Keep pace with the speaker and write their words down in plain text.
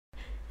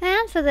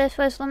And for this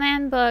was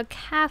Lemannbug,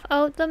 half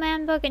old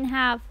Lemannbug and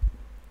half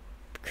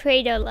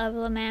cradle of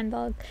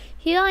Lemannbug.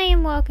 Here I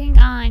am working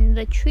on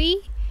the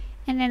tree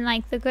and then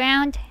like the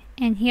ground,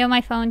 and here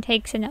my phone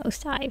takes a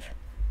nosedive.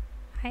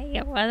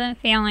 I wasn't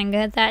feeling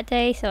good that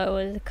day, so it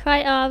was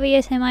quite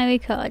obvious in my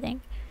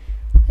recording.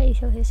 Okay,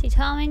 so he's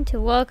determined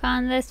to work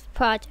on this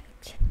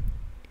project.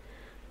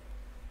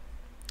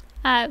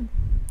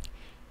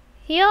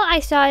 Here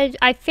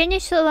I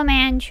finished the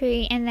lemon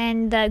tree and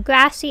then the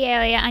grassy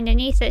area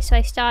underneath it, so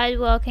I started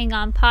working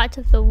on parts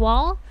of the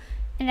wall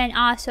and then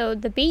also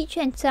the beach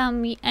and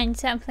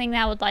something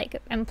that would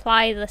like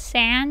imply the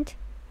sand.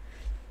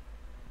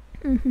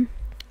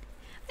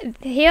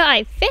 Here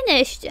I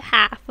finished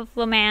half of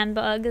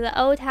Lemannbug,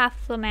 the old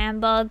half of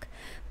Lemannbug,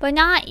 but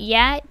not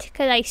yet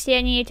because I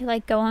still needed to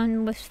like go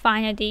on with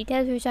finer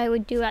details, which I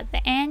would do at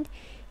the end.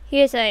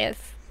 Here's a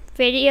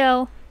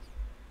video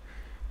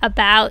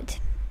about,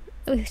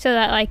 so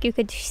that like you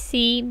could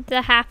see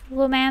the half of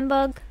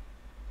Lemannbug.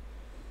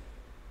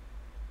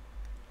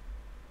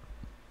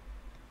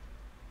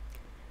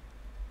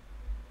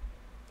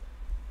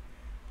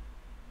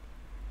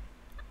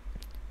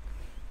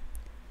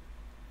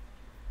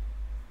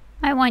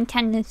 My one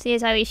tendency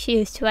is I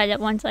refuse to edit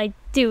once I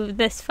do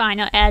this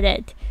final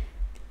edit.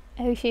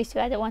 I refuse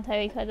to edit once I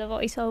record the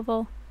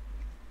voiceover.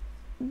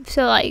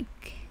 So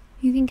like,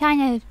 you can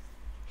kind of...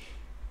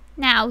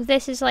 Now,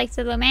 this is like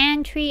the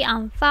lemon tree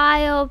on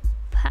file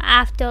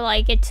after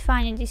like its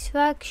final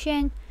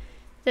destruction.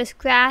 This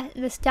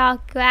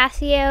dark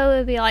grassy area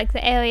would be like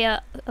the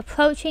area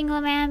approaching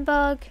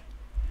Lemannbug.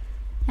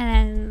 And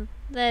then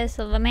there's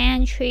the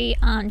lemon tree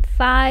on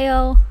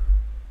file.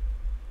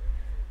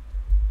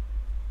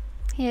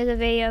 Here's a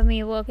video of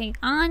me working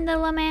on the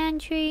lemon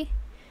tree.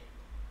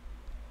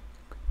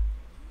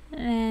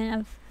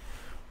 And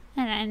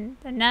then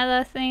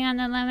another thing on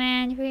the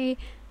lemon tree.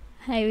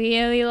 I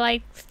really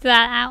liked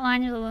that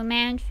outline of the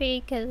lemon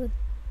tree because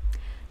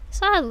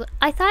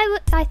I thought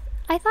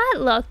it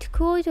looked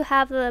cool to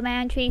have the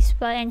lemon tree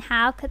split in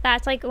half, because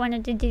that's like one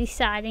of the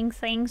deciding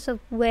things of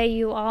where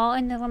you are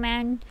in the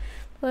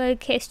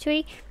Lemannbug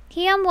history.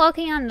 Here I'm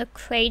working on the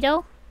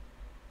cradle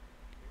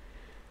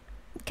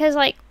because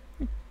like,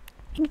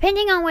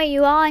 depending on where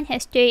you are in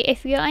history,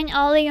 if you're in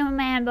early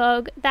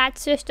Lemannbug,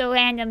 that's just a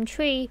random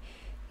tree.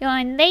 You're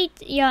in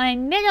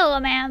middle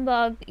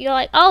Lemannbug, you're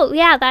like, oh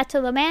yeah, that's a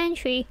lemon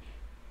tree,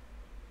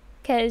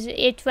 because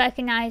it's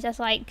recognized as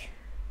like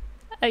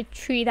a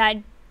tree that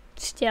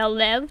still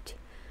lived.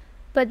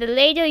 But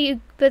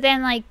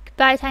then like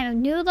by the time of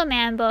new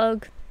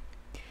Lemannbug,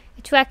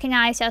 it's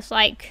recognized as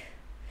like,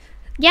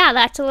 yeah,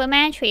 that's a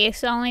lemon tree.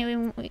 It's the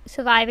only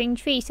surviving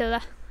tree. So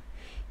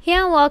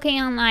here I'm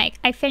working on like,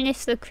 I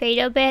finished the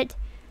cradle bit,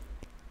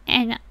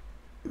 and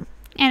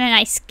then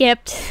I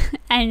skipped,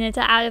 and it's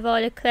an out of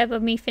order clip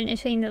of me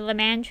finishing the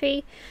lemon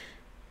tree.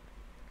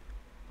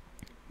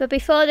 But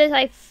before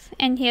this,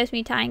 and here's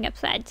me tying up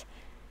threads.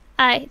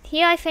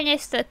 Here I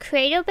finished the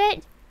cradle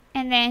bit,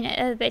 and then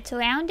the bits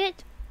around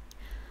it.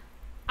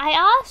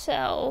 And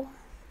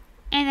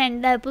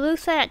then the blue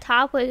thread at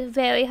top was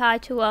very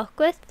hard to work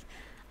with.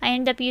 I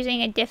ended up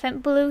using a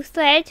different blue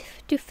thread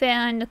to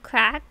fill in the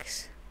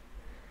cracks,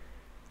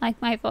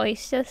 like my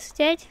voice just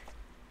did.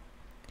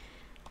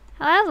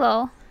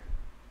 However,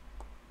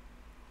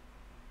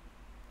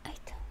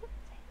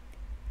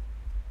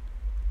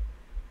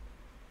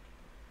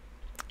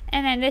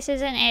 and then this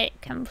isn't it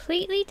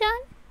completely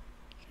done.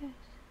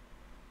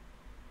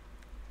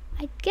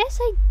 I guess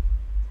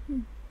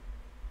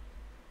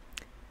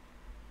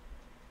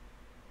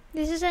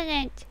this isn't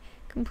it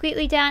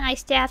completely done. I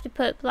still have to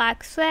put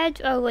black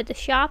thread over the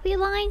Sharpie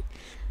line,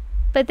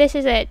 but this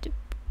is it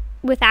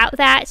without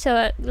that, so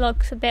it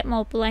looks a bit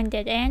more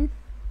blended in.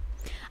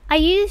 I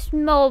used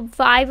more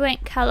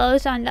vibrant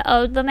colors on the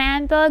old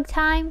Lemannbug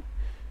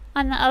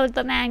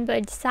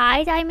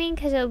side, I mean,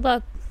 because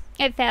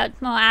it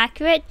felt more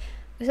accurate.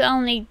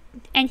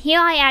 And here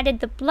I added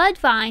the blood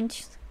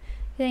vines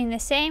using the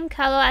same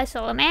color as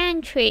the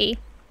lemon tree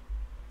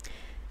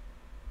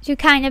to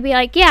kind of be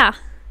like, yeah,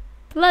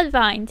 blood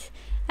vines,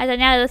 as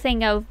another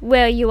thing of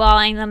where you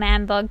are in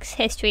Lemannbug's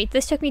history.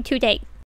 This took me 2 days.